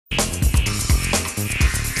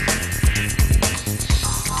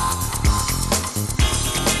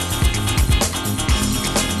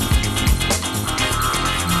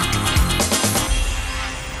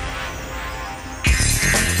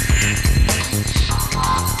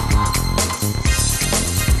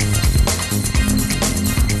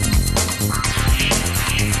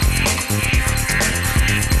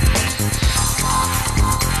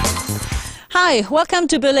Hi, welcome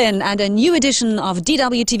to Berlin and a new edition of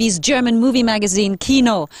DWTV's German movie magazine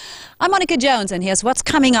Kino. I'm Monica Jones and here's what's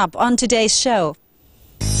coming up on today's show.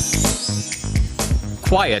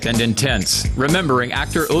 Quiet and intense, remembering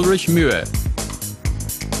actor Ulrich Mühe.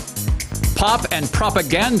 Pop and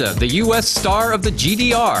propaganda, the US star of the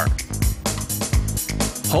GDR.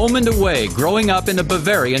 Home and away, growing up in a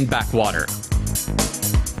Bavarian backwater.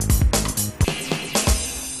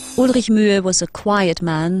 Ulrich Mühe was a quiet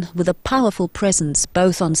man with a powerful presence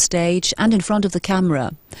both on stage and in front of the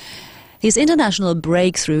camera. His international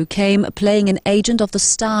breakthrough came playing an agent of the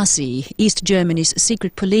Stasi, East Germany's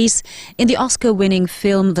secret police, in the Oscar-winning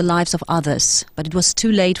film The Lives of Others. But it was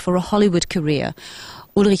too late for a Hollywood career.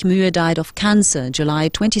 Ulrich Mühe died of cancer July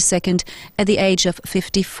 22nd at the age of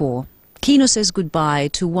 54. Kino says goodbye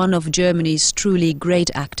to one of Germany's truly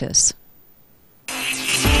great actors.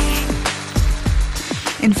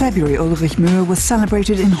 In February, Ulrich Mühe was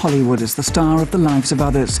celebrated in Hollywood as the star of The Lives of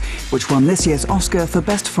Others, which won this year's Oscar for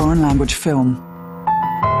Best Foreign Language Film.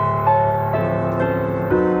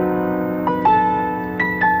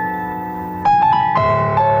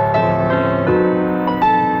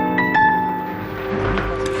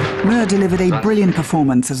 Mühe delivered a brilliant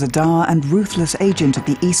performance as a dour and ruthless agent of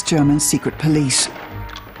the East German secret police.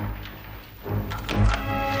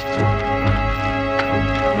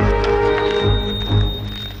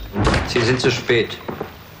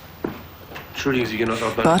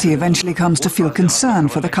 But he eventually comes to feel concern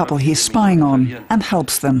for the couple he's spying on and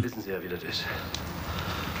helps them. Bist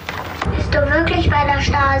du wirklich bei der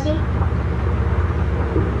Stasi?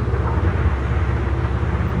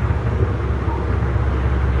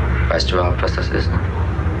 Weißt du überhaupt, was das ist?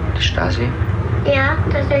 Die Stasi? Ja,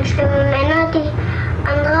 das sind schlimme Männer, die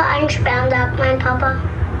andere einsperren, sagt mein Papa.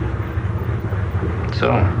 So.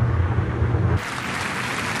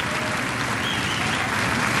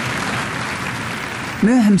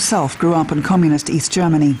 Mühe himself grew up in communist East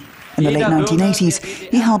Germany. In the late 1980s,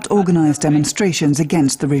 he helped organize demonstrations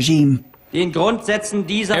against the regime.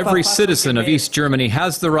 Every citizen of East Germany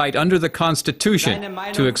has the right under the Constitution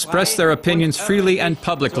to express their opinions freely and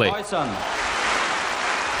publicly.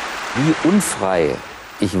 Wie unfrei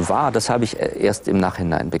ich war, das habe ich erst im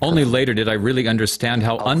Nachhinein begriffen. Only later did I really understand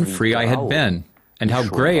how unfree I had been and how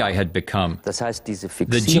grey I had become. The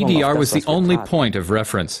GDR was the only point of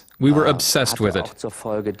reference. We were obsessed with it.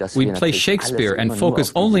 We'd play Shakespeare and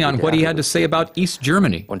focus only on what he had to say about East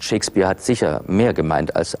Germany. Und Shakespeare hat sicher mehr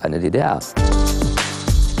gemeint als eine DDR.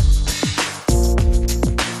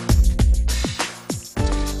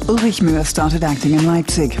 Ulrich Mühe started acting in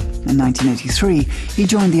Leipzig. In 1983, he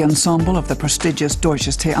joined the ensemble of the prestigious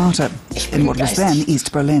Deutsches Theater in what was then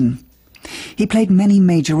East Berlin. He played many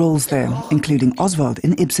major roles there, including Oswald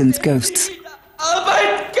in Ibsen's Ghosts.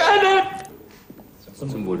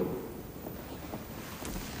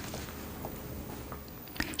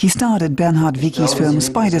 He starred in Bernhard Wickie's film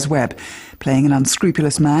Spider's Web, playing an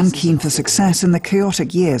unscrupulous man keen for success in the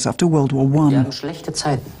chaotic years after World War I.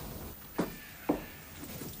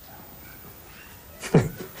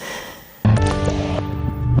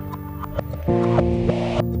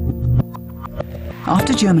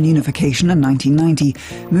 After German unification in 1990,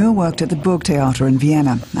 Mühe worked at the Burgtheater in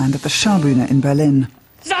Vienna and at the Schaubühne in Berlin.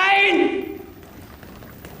 Sein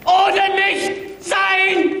oder nicht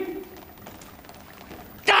sein?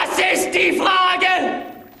 Das ist die Frage!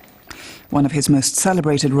 One of his most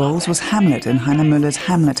celebrated roles was Hamlet in Heiner Müller's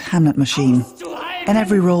Hamlet Machine. In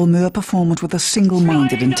every role, Mühe performed with a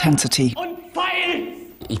single-minded intensity.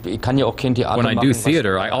 When I do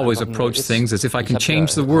theater, I always approach things as if I can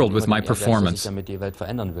change the world with my performance.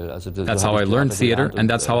 That's how I learned theater, and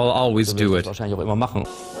that's how I'll always do it. In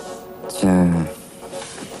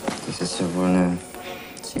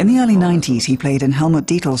the early 90s, he played in Helmut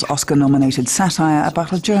Dietl's Oscar-nominated satire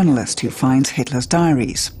about a journalist who finds Hitler's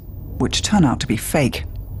diaries, which turn out to be fake.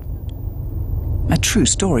 A true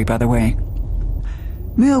story, by the way.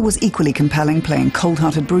 Mühe was equally compelling, playing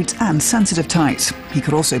cold-hearted brutes and sensitive types. He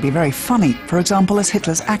could also be very funny, for example as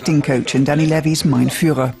Hitler's acting coach in Danny Levy's Mein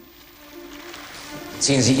Führer.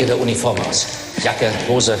 Ziehen Sie Ihre Uniform aus. Jacke,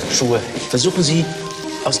 Hose, Schuhe. Versuchen Sie,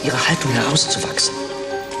 aus Ihrer Haltung herauszuwachsen.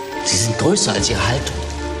 Sie sind größer als Ihre Haltung.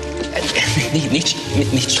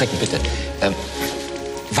 Nicht strecken, bitte.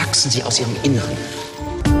 wachsen sie aus ihrem Inneren.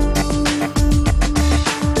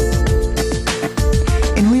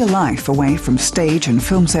 In real life, away from stage and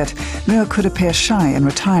film set, Mühe could appear shy and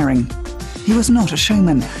retiring. He was not a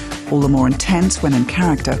showman, all the more intense when in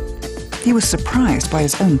character. He was surprised by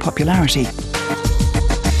his own popularity.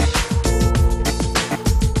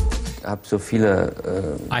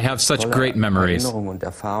 I have such great memories.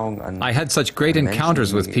 I had such great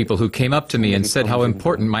encounters with people who came up to me and said how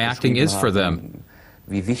important my acting is for them.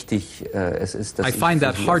 I find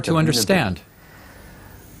that hard to understand.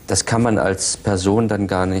 Das kann man als Person dann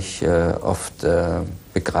gar nicht oft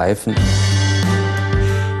begreifen.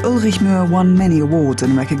 Ulrich Mühe won many awards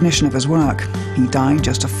in recognition of his work. He died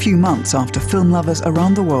just a few months after film lovers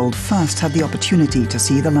around the world first had the opportunity to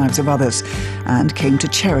see the lives of others and came to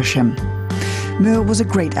cherish him. Mühe was a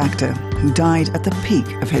great actor who died at the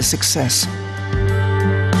peak of his success.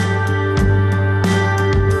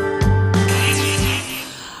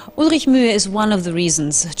 Ulrich Mühe is one of the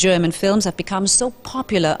reasons German films have become so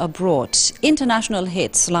popular abroad. International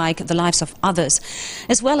hits like The Lives of Others,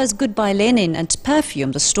 as well as Goodbye Lenin and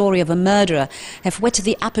Perfume, the story of a murderer, have whetted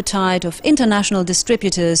the appetite of international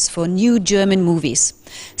distributors for new German movies.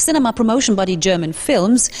 Cinema promotion body German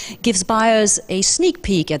Films gives buyers a sneak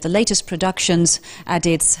peek at the latest productions at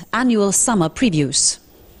its annual summer previews.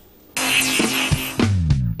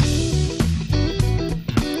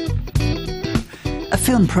 A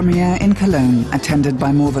film premiere in Cologne, attended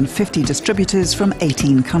by more than 50 distributors from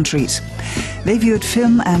 18 countries. They viewed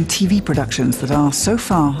film and TV productions that are, so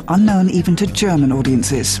far, unknown even to German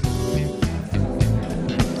audiences.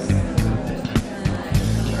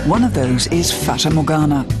 One of those is Fata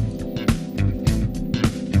Morgana.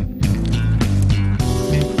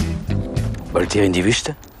 Wollt ihr in die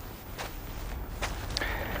Wüste?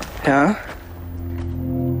 Ja.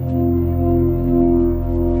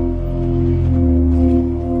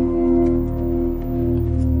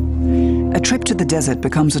 A trip to the desert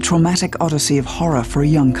becomes a traumatic odyssey of horror for a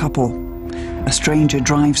young couple. A stranger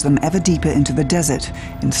drives them ever deeper into the desert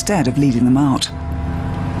instead of leading them out.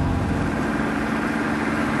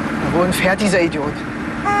 Wohin fährt dieser Idiot?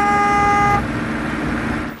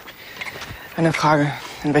 Eine Frage.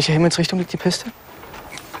 In welcher Himmelsrichtung liegt die Piste?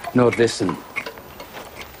 Nordwesten.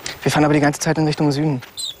 Wir fahren aber die ganze Zeit in Richtung Süden.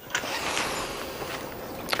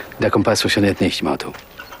 Der Kompass funktioniert nicht im Auto.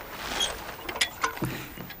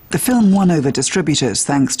 The film won over distributors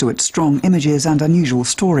thanks to its strong images and unusual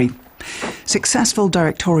story. Successful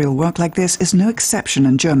directorial work like this is no exception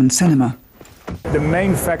in German cinema. The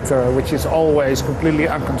main factor, which is always completely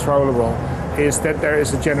uncontrollable, is that there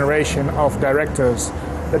is a generation of directors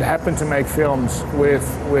that happen to make films with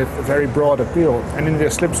a very broad appeal. And in their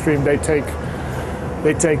slipstream, they take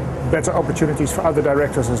better opportunities for other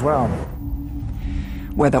directors as well.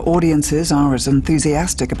 Whether audiences are as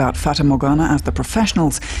enthusiastic about Fata Morgana as the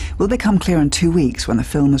professionals will become clear in 2 weeks when the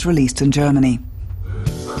film is released in Germany.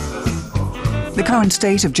 The current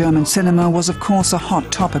state of German cinema was, of course, a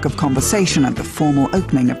hot topic of conversation at the formal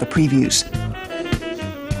opening of the previews.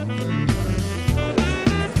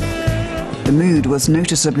 The mood was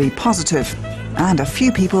noticeably positive, and a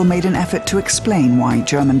few people made an effort to explain why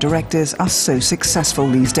German directors are so successful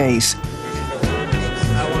these days.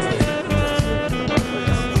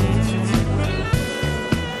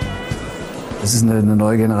 There's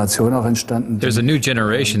a new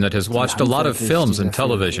generation that has watched a lot of films and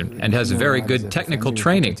television and has very good technical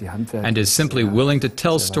training and is simply willing to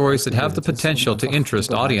tell stories that have the potential to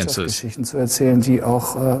interest audiences.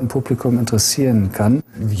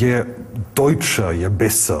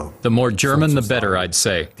 The more German, the better, I'd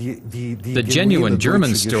say. The genuine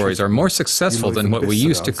German stories are more successful than what we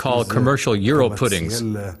used to call commercial Euro puddings.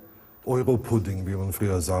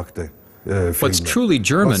 What's truly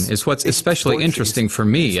German is what's especially interesting for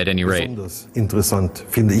me, at any rate.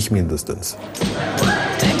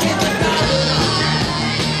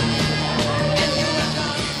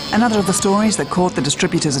 Another of the stories that caught the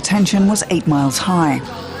distributor's attention was 8 Miles High.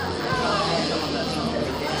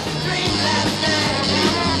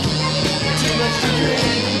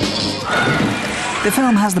 The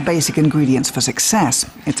film has the basic ingredients for success.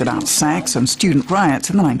 It's about sex and student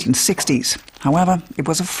riots in the 1960s. However, it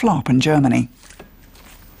was a flop in Germany.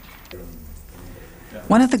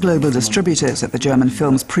 One of the global distributors at the German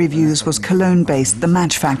film's previews was Cologne-based The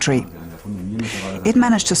Match Factory. It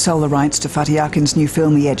managed to sell the rights to Fatih Akin's new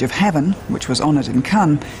film The Edge of Heaven, which was honoured in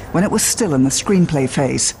Cannes, when it was still in the screenplay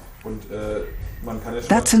phase.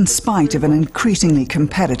 That's in spite of an increasingly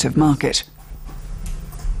competitive market.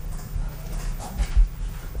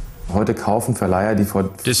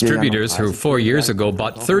 Distributors who 4 years ago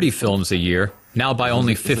bought 30 films a year now buy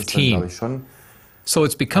only 15. So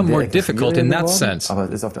it's become more difficult in that sense.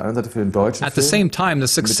 At the same time, the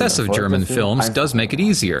success of German films does make it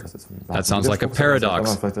easier. That sounds like a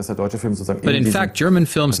paradox. But in fact, German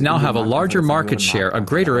films now have a larger market share, a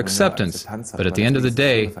greater acceptance. But at the end of the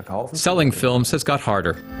day, selling films has got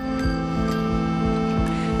harder.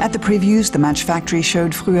 At the previews, the Match Factory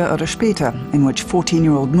showed Früher oder Später, in which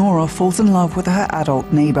 14-year-old Nora falls in love with her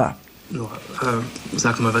adult neighbor. Nora,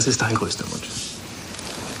 sag mal, was ist dein größter Wunsch?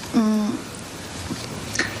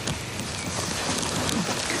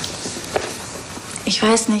 Ich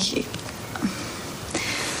weiß nicht.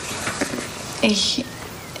 Ich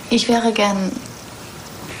wäre gern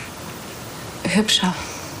hübscher.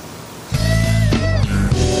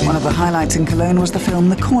 One of the highlights in Cologne was the film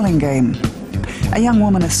The Calling Game. A young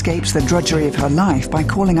woman escapes the drudgery of her life by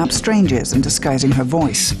calling up strangers and disguising her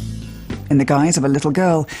voice. In the guise of a little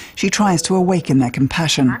girl, she tries to awaken their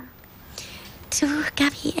compassion. Du,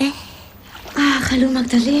 Gabriel. Ach, hallo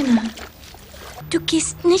Magdalena. Du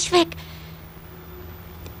gehst nicht weg.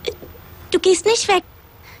 Du gehst nicht weg.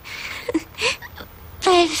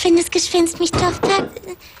 Weil, wenn das Gespenst mich doch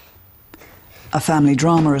packt. A family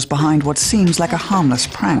drama is behind what seems like a harmless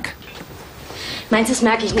prank. Meinst du, das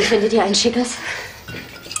merke ich nicht, wenn du dir einen schickerst?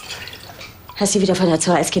 Hast du wieder von der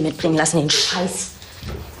Zoll-SG mitbringen lassen, den Scheiß.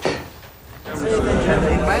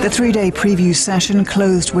 The three-day preview session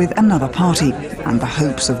closed with another party and the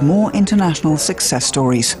hopes of more international success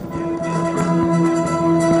stories.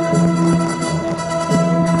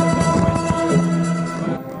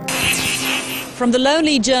 From the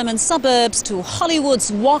lonely German suburbs to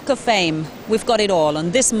Hollywood's Walk of Fame, we've got it all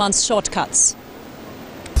on this month's Shortcuts.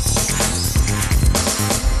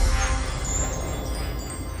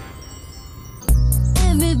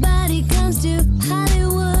 Everybody comes to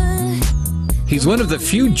Hollywood. He's one of the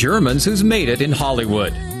few Germans who's made it in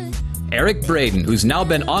Hollywood. Eric Braeden, who's now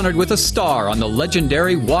been honored with a star on the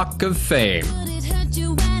legendary Walk of Fame.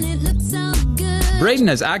 Braeden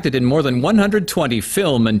has acted in more than 120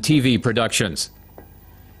 film and TV productions.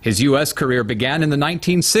 His U.S. career began in the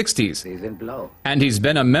 1960s, and he's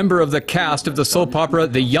been a member of the cast of the soap opera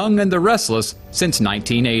The Young and the Restless since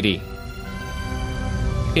 1980.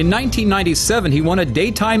 In 1997, he won a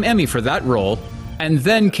Daytime Emmy for that role, and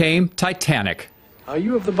then came Titanic. Are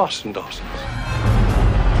you of the Boston Dawsons?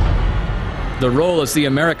 The role as the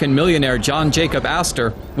American millionaire John Jacob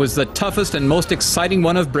Astor was the toughest and most exciting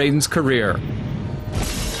one of Braeden's career.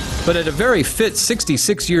 But at a very fit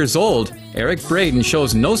 66 years old, Eric Braeden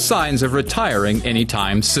shows no signs of retiring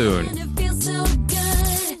anytime soon.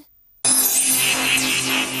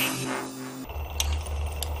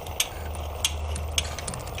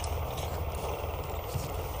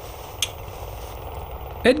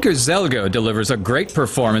 Edgar Zelgo delivers a great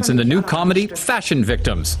performance in the new comedy Fashion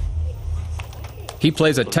Victims. He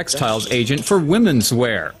plays a textiles agent for women's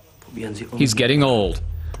wear. He's getting old,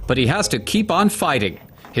 but he has to keep on fighting.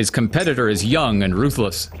 His competitor is young and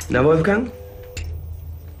ruthless. Na, Wolfgang?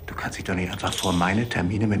 Du kannst dich doch nicht einfach vor meine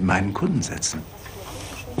Termine mit meinen Kunden setzen.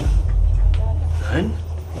 Nein?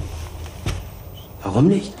 Warum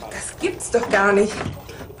nicht? Das gibt's doch gar nicht.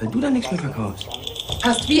 Weil du da nichts mehr verkaufst.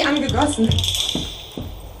 Passt wie angegossen.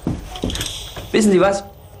 Wissen Sie was?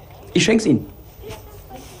 Ich schenk's Ihnen.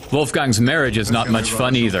 Wolfgang's marriage is not much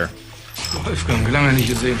fun either. Wolfgang, lange nicht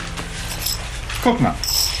gesehen. Guck mal,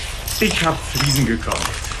 ich hab Fliesen gekauft.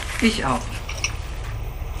 Ich auch.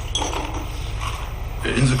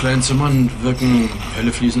 In so kleinen Zimmern wirken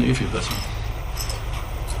helle Fliesen eh viel besser.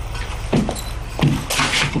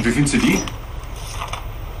 Und wie findest du die?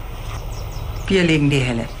 Wir legen die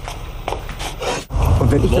helle.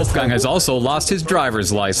 Wolfgang has also lost his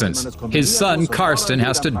driver's license. His son, Karsten,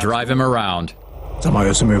 has to drive him around. Sag mal,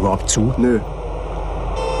 hörst du mir überhaupt zu? Nö.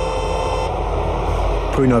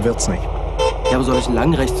 Grüner wird's nicht. Ja, aber soll ich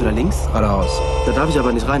lang, rechts oder links? Geradeaus. Da darf ich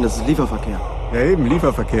aber nicht rein, das ist Lieferverkehr. Ja, eben,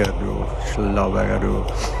 Lieferverkehr, du Schlauberger, du.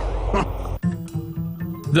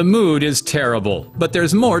 The mood is terrible, but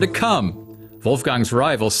there's more to come. Wolfgang's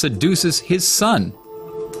rival seduces his son.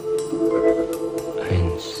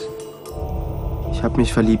 Ich hab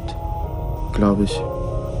mich verliebt, glaube ich,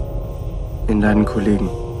 in deinen Kollegen.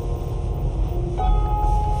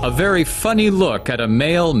 A very funny look at a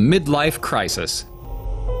male midlife crisis.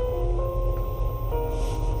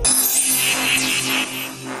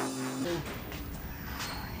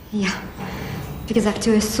 Ja, wie gesagt,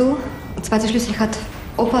 Tür ist zu. Und zweiter Schlüssel hat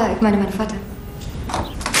Opa, ich meine mein Vater.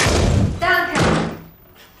 Danke!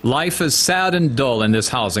 Life is sad and dull in this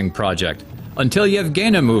housing project, until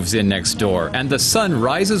Yevgena moves in next door and the sun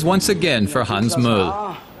rises once again for Hans Müll.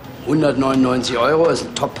 199 € ist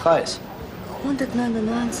ein Toppreis.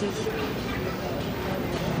 199.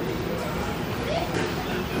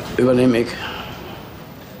 Übernehme ich.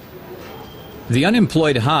 The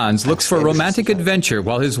unemployed Hans looks for romantic adventure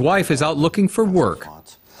while his wife is out looking for work.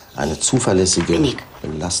 Eine zuverlässige,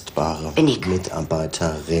 belastbare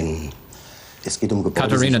Mitarbeiterin. Es geht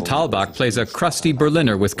Katharina Thalbach plays a crusty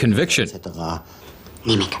Berliner with conviction.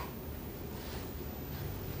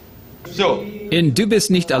 In Du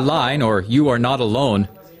bist nicht allein, or You Are Not Alone,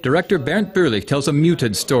 director Bernd Bürlich tells a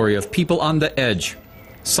muted story of people on the edge.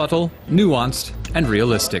 Subtle, nuanced, and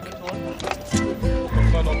realistic.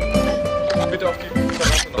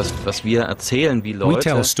 We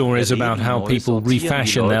tell stories about how people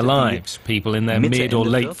refashion their lives, people in their mid or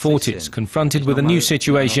late 40s confronted with a new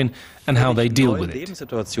situation and how they deal with it.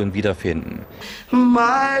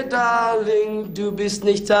 My darling, du bist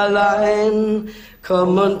nicht allein,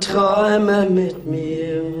 komm und träume mit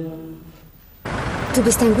mir. Du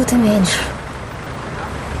bist ein guter Mensch.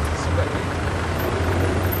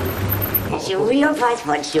 Julia weiß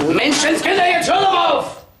was, Junge. Menschenskinder, jetzt hör doch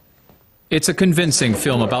auf! It's a convincing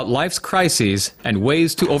film about life's crises and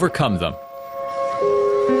ways to overcome them.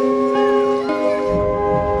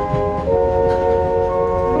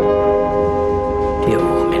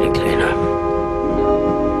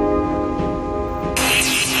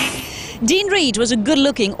 Dean Reed was a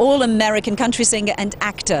good-looking, all-American country singer and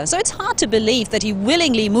actor, so it's hard to believe that he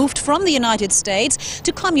willingly moved from the United States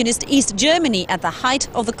to communist East Germany at the height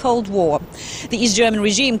of the Cold War. The East German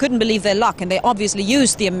regime couldn't believe their luck, and they obviously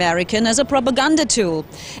used the American as a propaganda tool.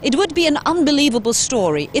 It would be an unbelievable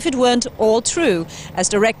story if it weren't all true, as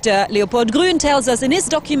director Leopold Grün tells us in his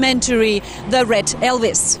documentary, The Red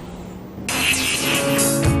Elvis.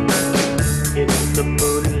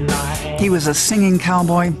 He was a singing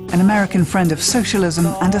cowboy, an American friend of socialism,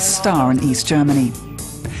 and a star in East Germany.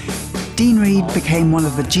 Dean Reed became one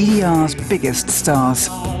of the GDR's biggest stars.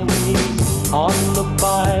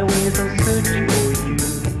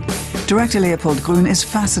 Director Leopold Grün is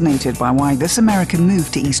fascinated by why this American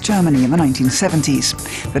moved to East Germany in the 1970s.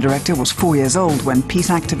 The director was 4 years old when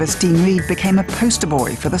peace activist Dean Reed became a poster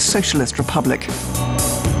boy for the Socialist Republic.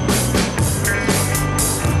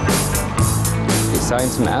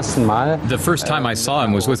 The first time I saw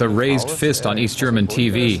him was with a raised fist on East German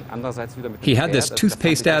TV. He had this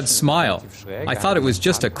toothpaste ad smile. I thought it was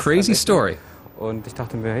just a crazy story. Born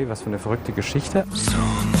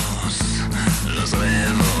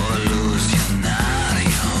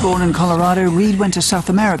in Colorado, Reed went to South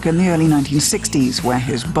America in the early 1960s, where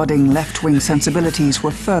his budding left-wing sensibilities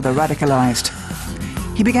were further radicalized.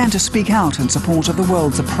 He began to speak out in support of the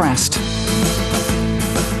world's oppressed.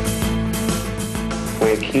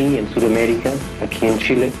 Fue aquí en Sudamérica, aquí en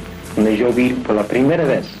Chile, donde yo vi por la primera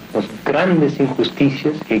vez las grandes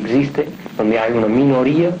injusticias que existen, donde hay una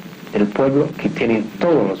minoría del pueblo que tiene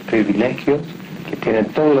todos los privilegios, que tiene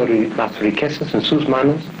todas las riquezas en sus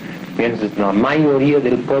manos, mientras la mayoría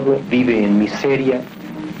del pueblo vive en miseria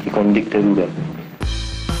y con dictadura.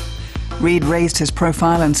 Reed raised his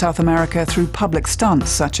profile in South America through public stunts,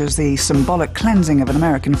 such as the symbolic cleansing of an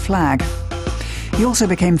American flag. He also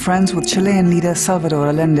became friends with Chilean leader Salvador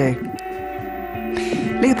Allende.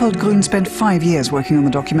 Leopold Grün spent 5 years working on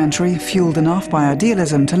the documentary, fueled enough by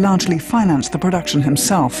idealism to largely finance the production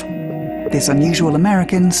himself. This unusual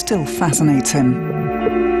American still fascinates him.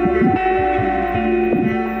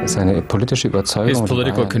 His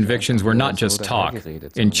political convictions were not just talk.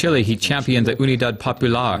 In Chile, he championed the Unidad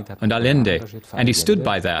Popular and Allende, and he stood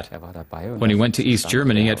by that. When he went to East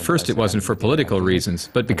Germany, at first it wasn't for political reasons,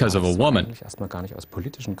 but because of a woman.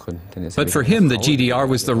 But for him, the GDR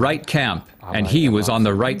was the right camp, and he was on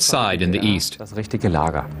the right side in the East.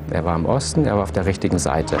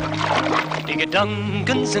 Die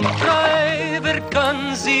Gedanken sind frei, wer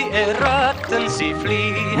kann sie erraten, sie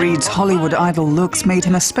fliehen. Reed's Hollywood idol looks made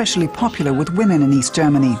him especially popular with women in East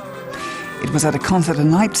Germany. It was at a concert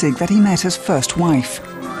in Leipzig that he met his first wife.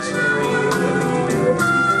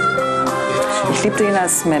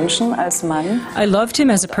 I loved him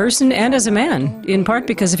as a person and as a man, in part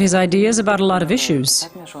because of his ideas about a lot of issues.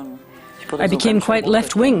 I became quite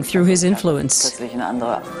left-wing through his influence.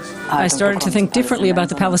 I started to think differently about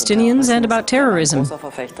the Palestinians and about terrorism.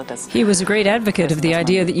 He was a great advocate of the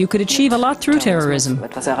idea that you could achieve a lot through terrorism.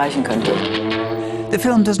 The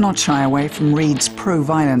film does not shy away from Reed's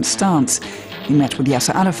pro-violence stance. He met with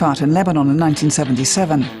Yasser Arafat in Lebanon in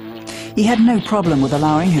 1977. He had no problem with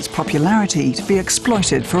allowing his popularity to be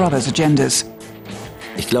exploited for others' agendas.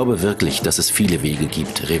 Ich glaube wirklich, dass es viele Wege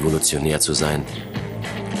gibt, revolutionär zu sein.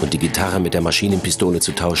 Und die Gitarre mit der Maschinenpistole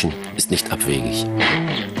zu tauschen, ist nicht abwegig.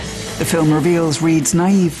 The film reveals Reed's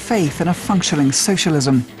naive faith in a functioning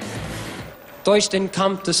socialism. Durch den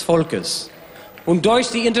Kampf des Volkes und durch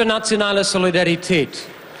die internationale Solidarität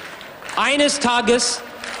Eines Tages,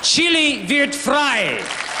 Chile wird frei.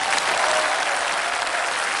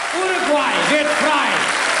 Uruguay wird frei.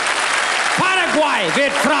 Paraguay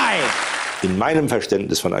wird frei. In meinem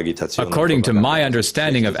Verständnis von Agitation. According to my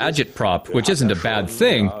understanding of agitprop, which isn't a bad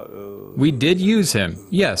thing, we did use him,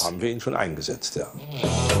 yes. Haben wir ihn schon eingesetzt, ja.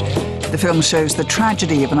 The film shows the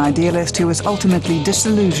tragedy of an idealist who was ultimately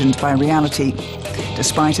disillusioned by reality.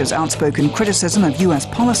 Despite his outspoken criticism of US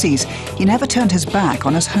policies, he never turned his back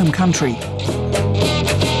on his home country.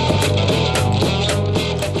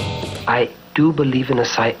 I do believe in a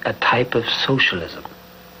type of socialism.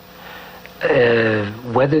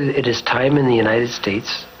 Whether it is time in the United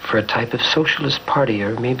States for a type of socialist party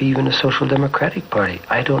or maybe even a social democratic party,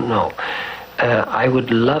 I don't know. I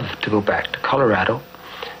would love to go back to Colorado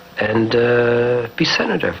and be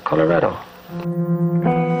senator of Colorado.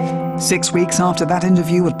 6 weeks after that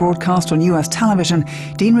interview was broadcast on US television,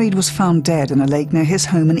 Dean Reed was found dead in a lake near his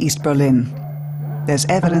home in East Berlin. There's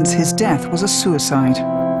evidence his death was a suicide.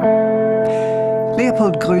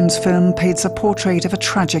 Leopold Grün's film paints a portrait of a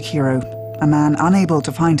tragic hero, a man unable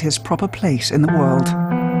to find his proper place in the world.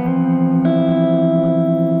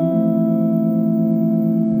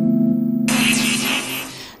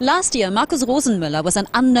 Last year, Markus Rosenmüller was an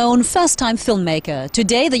unknown first-time filmmaker.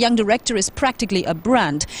 Today, the young director is practically a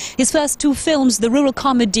brand. His first two films, the rural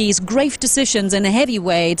comedies Grave Decisions and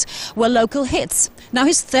Heavyweights, were local hits. Now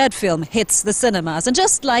his third film hits the cinemas, and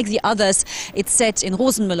just like the others, it's set in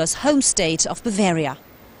Rosenmüller's home state of Bavaria.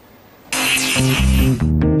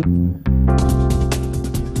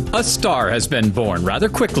 A star has been born rather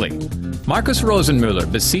quickly. Markus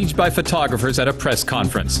Rosenmüller, besieged by photographers at a press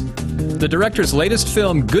conference. The director's latest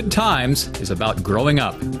film, Good Times, is about growing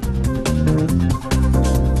up.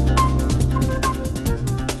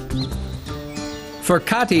 For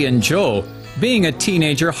Kathi and Joe, being a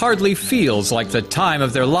teenager hardly feels like the time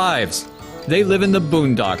of their lives. They live in the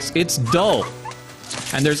boondocks. It's dull.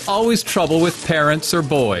 And there's always trouble with parents or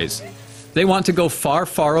boys. They want to go far,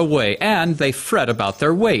 far away, and they fret about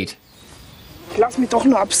their weight. Ich lass mich doch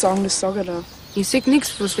nur absagen, das sag ich dir. Ich seh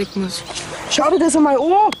nix, was weg muss. Schau dir das einmal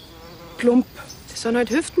an. Plump. Das sind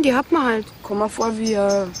halt Hüften, die hat man halt. Komm mir vor wie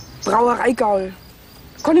ein Brauereigaul.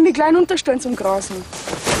 Kann ich mich klein unterstellen zum Grasen.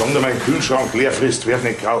 Solange mein Kühlschrank leer frisst, wird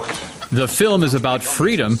nicht geraucht. The film is about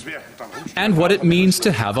freedom and what it means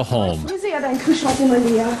to have a home. Ich sehe ja dein Kühlschrank immer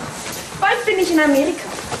leer. Bald bin ich in Amerika.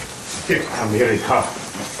 Amerika?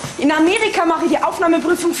 In Amerika mache ich die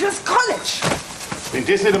Aufnahmeprüfung fürs College. Wenn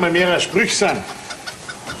das nicht einmal mehrere Sprüche sind.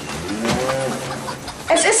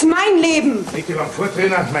 Es ist mein Leben. Nächtelang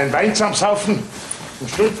vortrainen, meinen Wein zusammensaufen und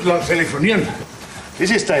stundenlang telefonieren.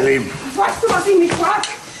 Das ist dein Leben. Weißt du, was ich mich frag?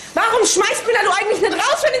 Warum schmeißt mich da du eigentlich nicht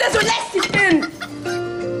raus, wenn ich da so lästig bin?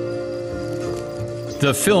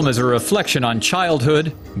 The film is a reflection on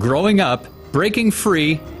childhood, growing up, breaking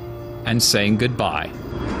free, and saying goodbye.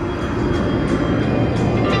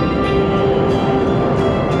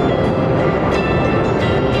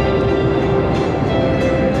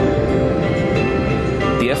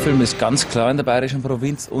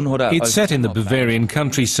 It's set in the Bavarian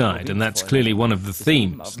countryside, and that's clearly one of the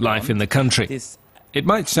themes, life in the country. It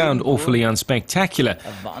might sound awfully unspectacular,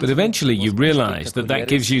 but eventually you realize that that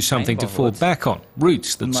gives you something to fall back on,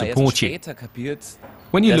 roots that support you.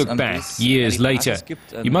 When you look back, years later,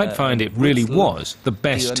 you might find it really was the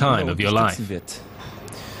best time of your life.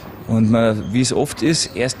 Und man, wie es oft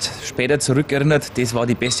ist, erst später zurückerinnert, das war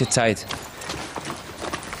die beste Zeit.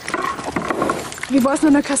 Wie war's noch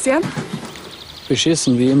in der Kaserne?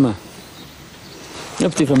 Beschissen, wie immer. Ich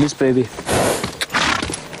hab dich vermisst, Baby.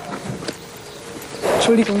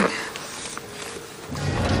 Entschuldigung.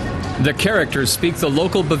 The characters speak the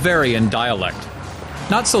local Bavarian dialect.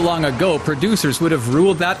 Not so long ago, producers would have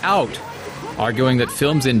ruled that out, arguing that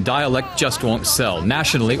films in dialect just won't sell,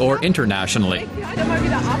 nationally or internationally.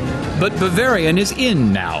 But Bavarian is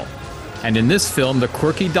in now. And in this film, the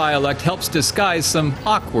quirky dialect helps disguise some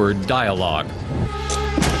awkward dialogue.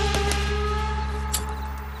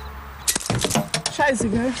 Scheiße,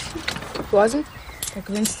 gell? Vorsicht, da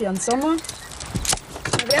gewinnst du an Sommer,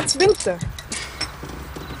 da wird's Winter.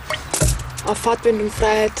 Auf Fahrtwind und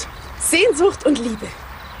Freiheit, Sehnsucht und Liebe.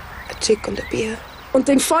 Ein Chick und ein Bier. Und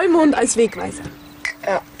den Vollmond als Wegweiser.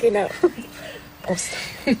 Ja, genau. Prost.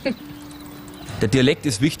 The dialect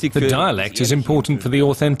is important for the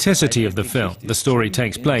authenticity of the film. The story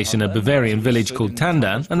takes place in a Bavarian village called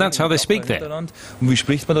Tandan, and that's how they speak there. Und wie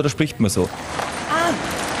spricht man da? Da spricht man so. Ah,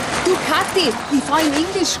 du Kathi, ich fahr in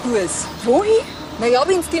Englischkurs. Wohin? Naja,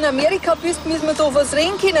 wenn du in Amerika bist, müssen wir doch was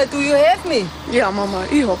reden können. Do you have me? Ja, Mama,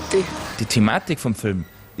 ich hab dich. Die Thematik vom Film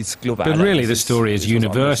But really the story is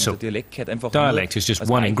universal. Dialect is just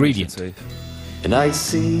one ingredient.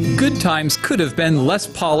 Good Times could have been less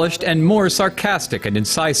polished and more sarcastic and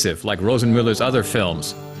incisive, like Rosenmüller's other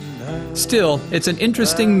films. Still, it's an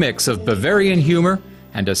interesting mix of Bavarian humor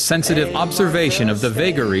and a sensitive observation of the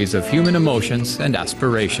vagaries of human emotions and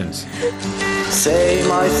aspirations. Say,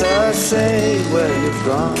 Martha, say where you've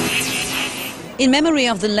gone. In memory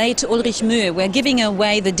of the late Ulrich Mühe, we're giving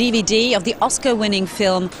away the DVD of the Oscar-winning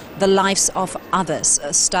film The Lives of Others,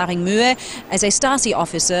 starring Mühe as a Stasi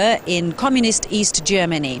officer in communist East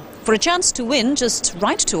Germany. For a chance to win, just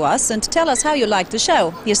write to us and tell us how you liked the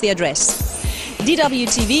show. Here's the address.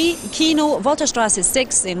 DWTV, Kino, Wolterstraße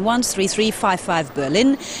 6 in 13355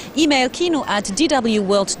 Berlin. Email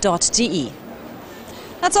kino@dwworld.de.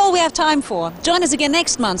 That's all we have time for. Join us again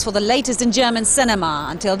next month for the latest in German cinema.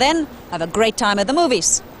 Until then, have a great time at the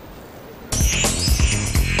movies.